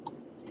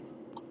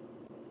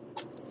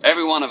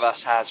Every one of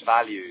us has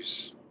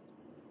values.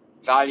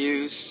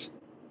 Values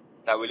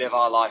that we live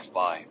our life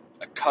by.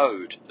 A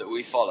code that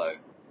we follow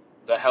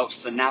that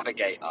helps to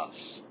navigate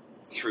us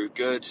through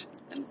good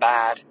and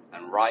bad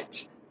and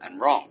right and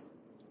wrong.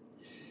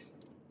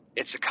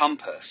 It's a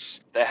compass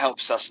that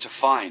helps us to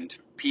find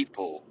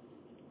people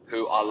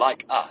who are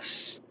like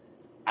us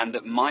and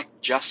that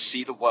might just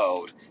see the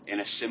world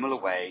in a similar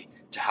way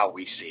to how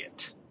we see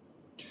it.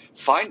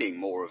 Finding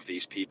more of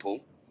these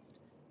people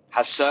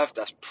has served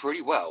us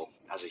pretty well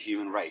as a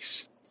human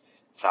race.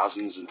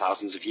 Thousands and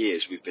thousands of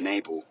years we've been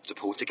able to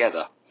pull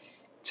together,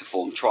 to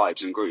form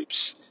tribes and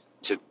groups,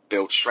 to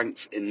build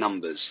strength in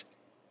numbers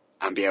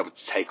and be able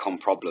to take on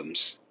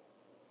problems,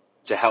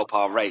 to help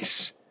our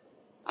race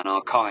and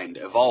our kind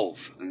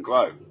evolve and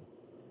grow.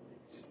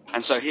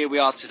 And so here we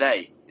are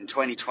today in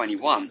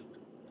 2021,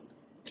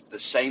 the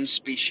same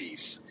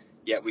species,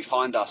 yet we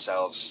find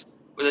ourselves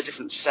with a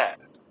different set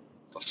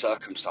of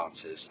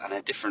circumstances and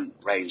a different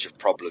range of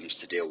problems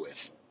to deal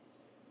with.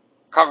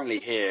 Currently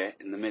here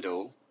in the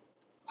middle,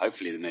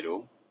 hopefully the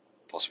middle,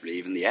 possibly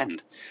even the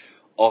end,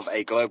 of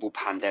a global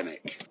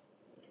pandemic.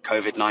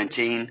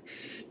 COVID-19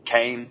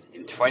 came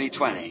in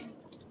 2020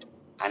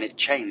 and it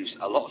changed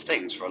a lot of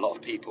things for a lot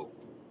of people.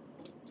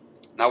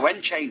 Now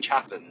when change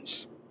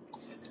happens,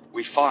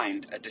 we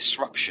find a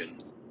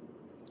disruption.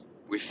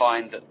 We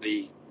find that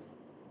the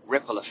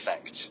ripple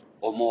effect,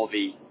 or more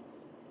the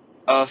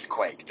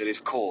earthquake that is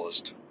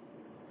caused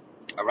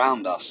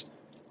around us,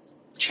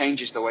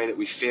 changes the way that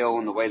we feel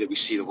and the way that we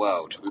see the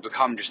world. We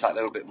become just that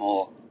little bit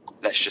more,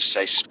 let's just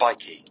say,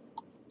 spiky.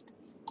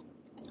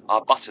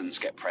 Our buttons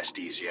get pressed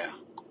easier.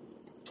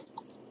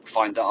 We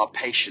find that our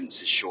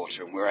patience is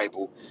shorter and we're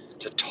able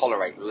to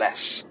tolerate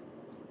less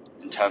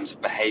in terms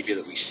of behaviour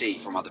that we see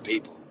from other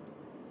people.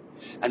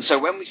 And so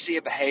when we see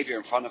a behaviour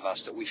in front of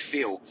us that we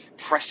feel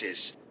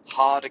presses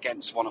hard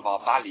against one of our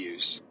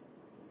values,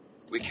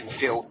 we can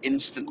feel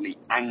instantly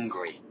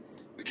angry.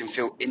 We can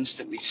feel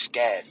instantly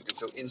scared. We can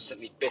feel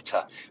instantly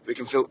bitter. We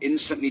can feel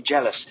instantly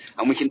jealous.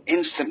 And we can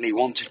instantly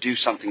want to do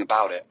something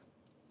about it.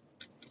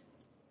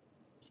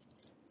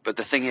 But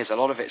the thing is, a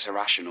lot of it's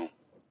irrational.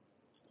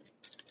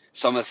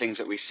 Some of the things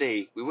that we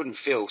see, we wouldn't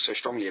feel so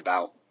strongly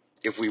about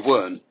if we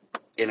weren't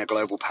in a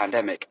global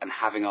pandemic and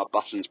having our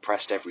buttons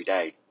pressed every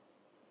day.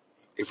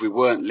 If we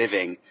weren't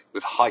living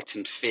with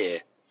heightened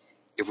fear.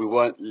 If we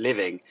weren't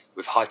living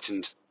with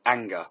heightened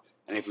anger.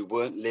 And if we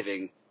weren't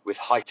living with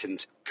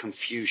heightened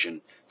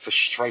confusion,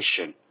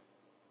 frustration,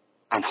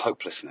 and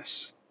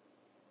hopelessness.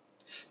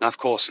 Now, of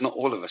course, not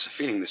all of us are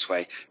feeling this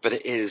way, but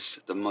it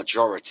is the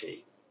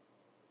majority.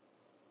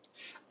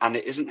 And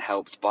it isn't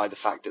helped by the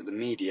fact that the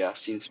media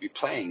seem to be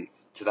playing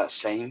to that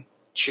same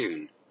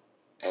tune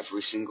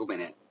every single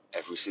minute,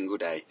 every single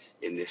day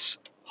in this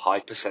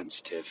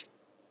hypersensitive,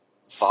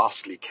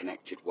 vastly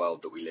connected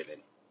world that we live in.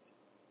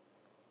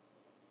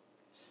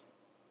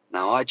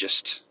 Now, I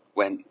just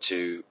went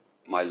to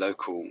my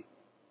local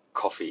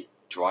coffee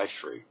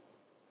drive-through,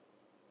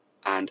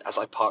 and as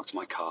I parked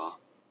my car,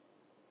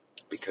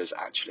 because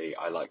actually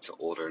I like to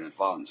order in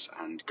advance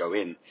and go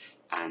in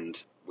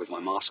and with my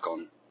mask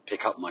on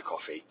pick up my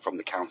coffee from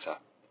the counter,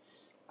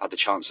 I had the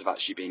chance of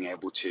actually being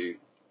able to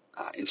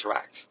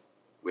interact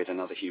with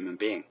another human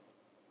being,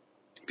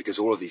 because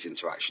all of these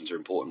interactions are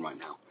important right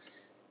now.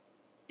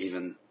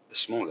 Even the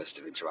smallest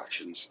of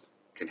interactions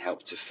can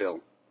help to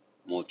fill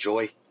more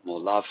joy, more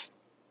love,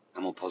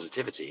 and more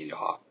positivity in your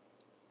heart.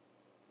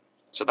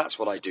 So that's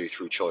what I do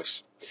through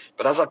choice.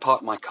 But as I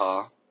parked my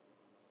car,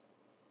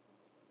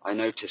 I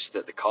noticed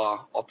that the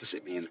car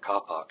opposite me in the car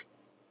park,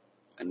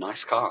 a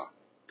nice car,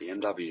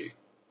 BMW,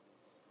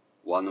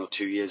 1 or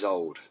 2 years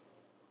old,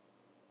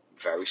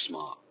 very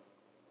smart,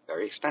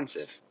 very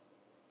expensive,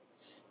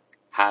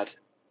 had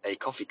a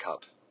coffee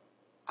cup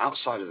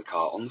outside of the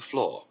car on the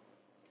floor,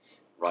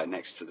 right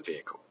next to the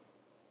vehicle.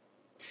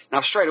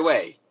 Now straight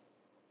away,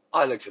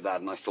 I looked at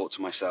that and I thought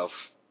to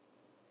myself,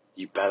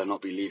 you better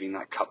not be leaving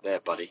that cup there,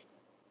 buddy.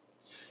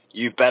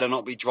 You better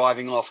not be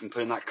driving off and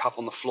putting that cup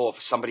on the floor for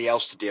somebody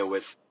else to deal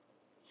with.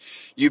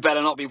 You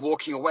better not be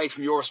walking away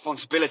from your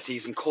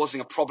responsibilities and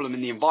causing a problem in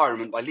the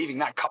environment by leaving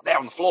that cup there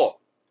on the floor.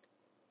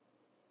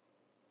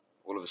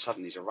 All of a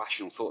sudden, these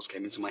irrational thoughts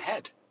came into my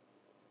head,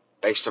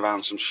 based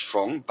around some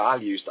strong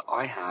values that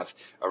I have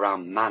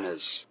around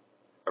manners,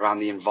 around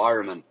the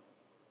environment,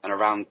 and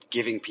around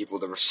giving people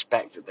the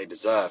respect that they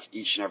deserve,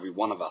 each and every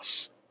one of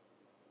us.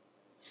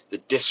 The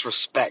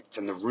disrespect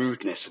and the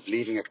rudeness of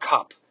leaving a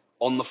cup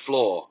on the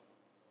floor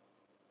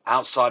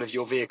outside of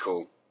your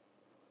vehicle,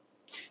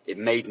 it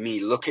made me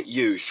look at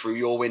you through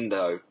your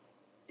window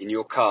in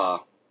your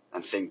car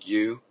and think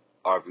you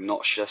are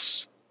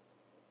obnoxious,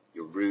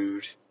 you're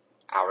rude,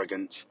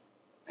 arrogant,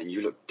 and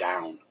you look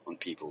down on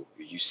people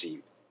who you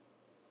seem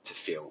to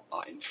feel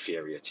are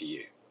inferior to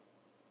you.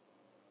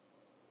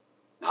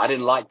 Now, I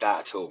didn't like that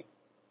at all.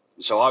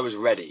 So I was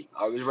ready.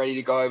 I was ready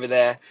to go over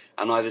there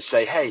and either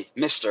say, hey,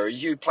 mister, are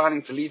you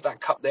planning to leave that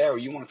cup there or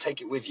you want to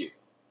take it with you?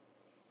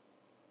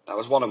 That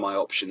was one of my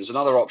options.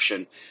 Another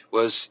option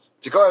was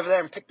to go over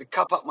there and pick the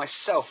cup up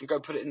myself and go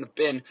put it in the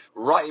bin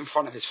right in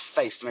front of his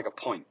face to make a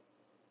point.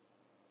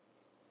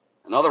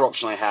 Another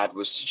option I had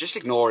was to just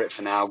ignore it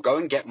for now, go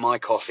and get my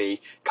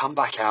coffee, come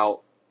back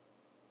out,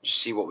 just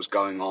see what was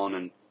going on,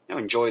 and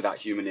enjoy that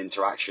human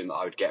interaction that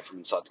I would get from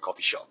inside the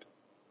coffee shop.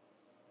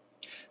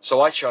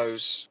 So I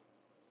chose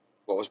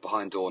what was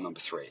behind door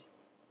number 3.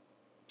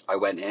 I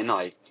went in,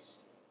 I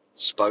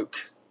spoke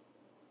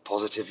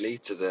positively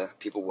to the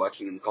people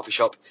working in the coffee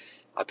shop.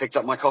 I picked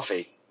up my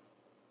coffee.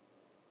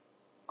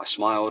 I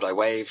smiled, I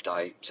waved,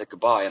 I said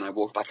goodbye, and I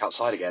walked back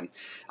outside again.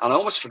 And I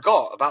almost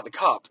forgot about the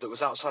cup that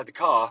was outside the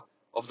car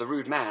of the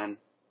rude man,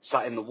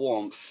 sat in the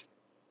warmth,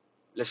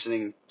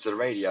 listening to the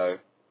radio,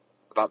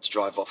 about to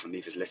drive off and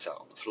leave his litter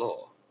on the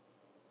floor.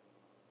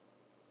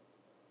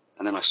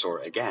 And then I saw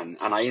it again,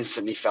 and I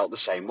instantly felt the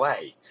same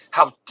way.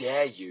 How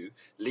dare you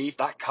leave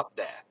that cup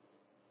there?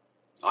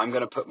 I'm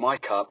going to put my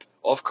cup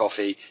of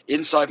coffee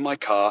inside my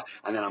car,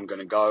 and then I'm going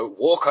to go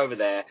walk over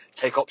there,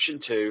 take option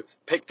 2,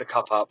 pick the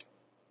cup up,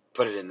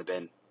 put it in the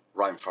bin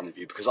right in front of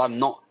you, because I'm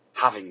not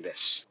having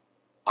this.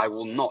 I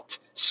will not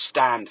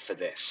stand for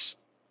this.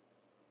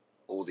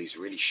 All these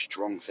really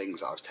strong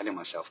things that I was telling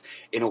myself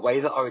in a way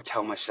that I would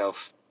tell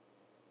myself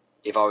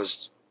if I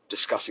was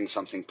discussing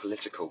something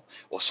political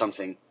or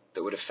something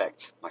that would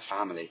affect my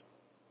family.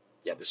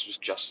 Yet this was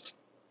just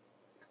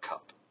a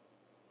cup.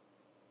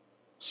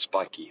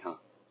 Spiky, huh?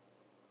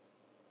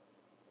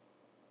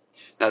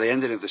 Now the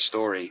ending of the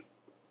story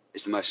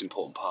is the most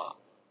important part,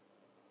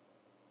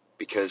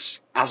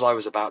 because as I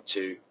was about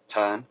to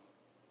turn,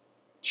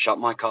 shut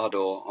my car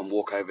door and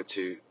walk over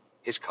to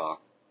his car,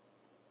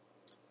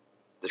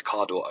 the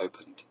car door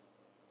opened.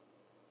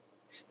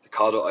 The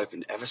car door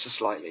opened ever so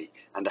slightly,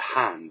 and a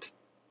hand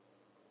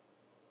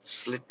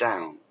slid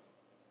down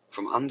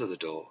from under the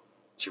door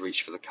to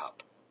reach for the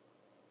cup.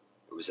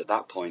 It was at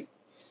that point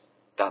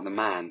that the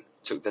man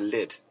took the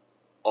lid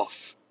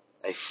off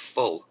a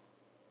full,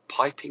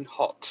 piping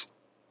hot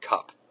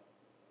cup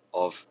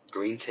of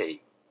green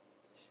tea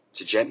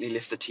to gently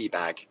lift the tea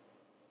bag,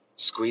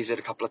 squeeze it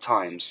a couple of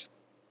times,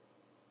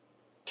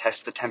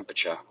 test the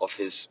temperature of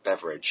his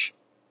beverage,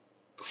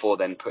 before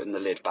then putting the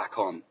lid back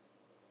on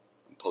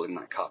and pulling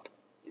that cup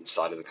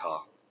inside of the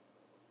car.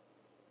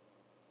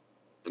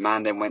 The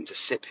man then went to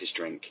sip his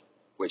drink,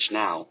 which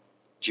now,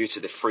 due to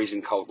the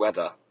freezing cold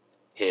weather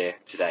here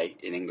today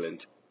in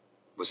England,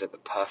 was at the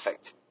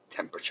perfect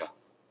temperature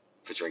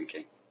for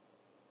drinking.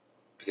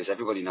 Because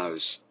everybody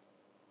knows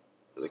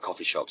that the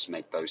coffee shops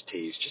make those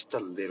teas just a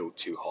little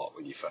too hot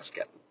when you first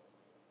get them.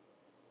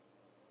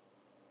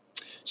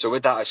 So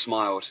with that, I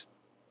smiled.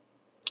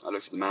 I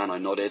looked at the man, I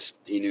nodded.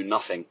 He knew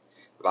nothing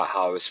about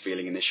how I was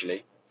feeling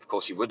initially. Of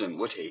course he wouldn't,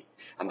 would he?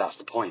 And that's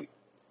the point.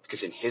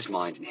 Because in his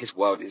mind, in his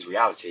world, in his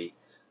reality,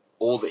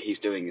 all that he's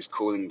doing is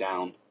cooling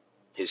down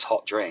his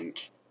hot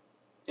drink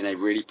in a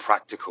really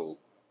practical,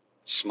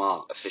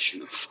 smart,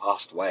 efficient and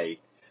fast way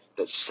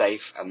that's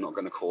safe and not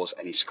going to cause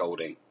any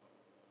scolding.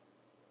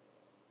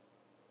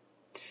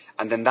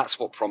 And then that's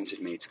what prompted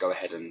me to go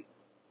ahead and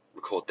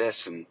record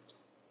this and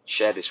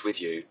share this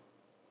with you,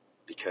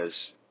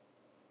 because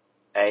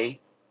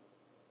A,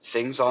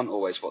 things aren't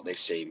always what they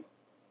seem.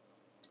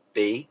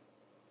 B,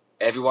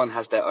 everyone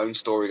has their own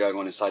story going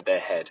on inside their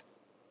head.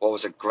 What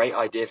was a great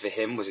idea for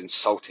him was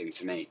insulting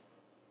to me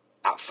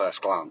at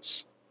first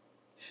glance.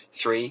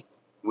 3,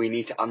 we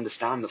need to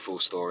understand the full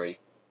story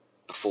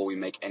before we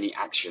make any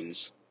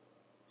actions.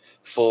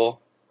 4,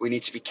 we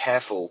need to be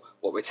careful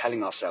what we're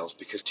telling ourselves,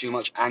 because too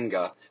much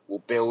anger will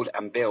build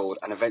and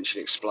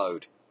eventually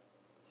explode.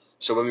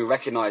 So when we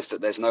recognize that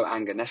there's no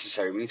anger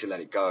necessary, we need to let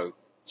it go,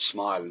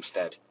 smile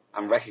instead,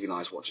 and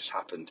recognize what just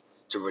happened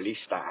to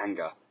release that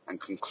anger and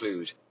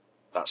conclude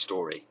that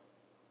story.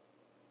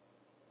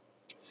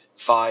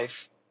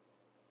 5,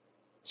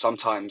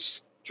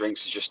 sometimes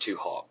drinks are just too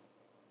hot.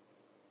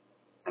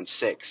 And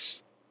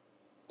 6,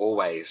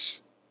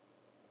 always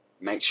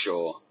make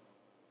sure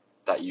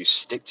that you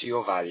stick to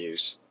your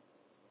values,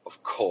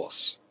 of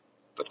course,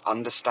 but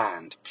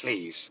understand,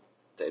 please,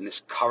 that in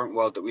this current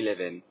world that we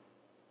live in,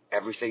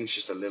 everything's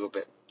just a little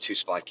bit too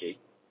spiky,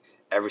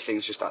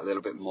 everything's just that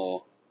little bit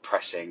more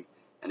pressing,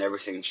 and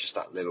everything's just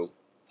that little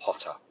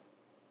hotter,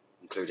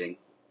 including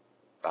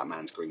that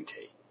man's green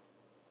tea.